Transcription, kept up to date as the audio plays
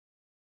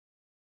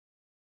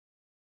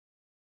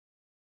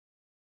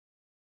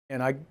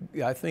And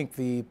I think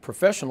the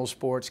professional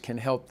sports can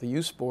help the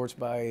youth sports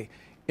by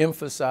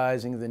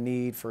emphasizing the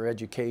need for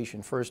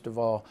education. First of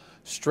all,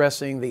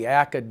 stressing the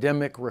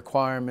academic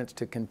requirements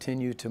to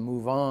continue to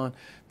move on,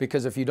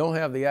 because if you don't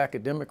have the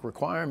academic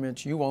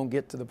requirements, you won't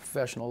get to the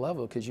professional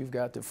level, because you've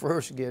got to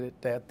first get it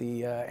at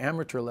the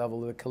amateur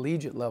level, the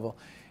collegiate level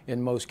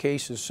in most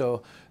cases.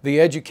 So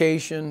the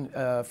education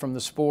from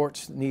the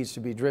sports needs to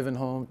be driven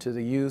home to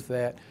the youth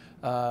that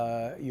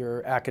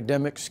your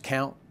academics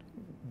count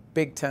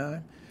big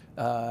time.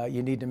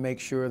 You need to make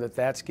sure that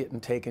that's getting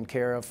taken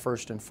care of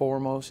first and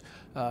foremost,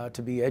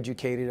 to be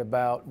educated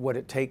about what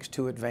it takes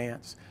to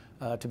advance,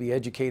 to be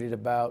educated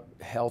about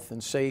health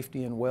and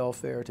safety and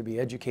welfare, to be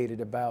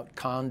educated about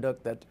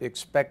conduct that's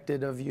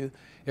expected of you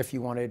if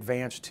you want to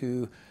advance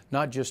to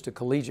not just the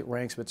collegiate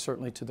ranks, but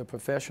certainly to the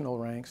professional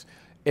ranks.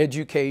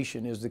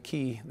 Education is the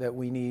key that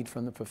we need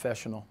from the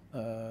professional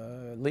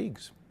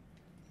leagues.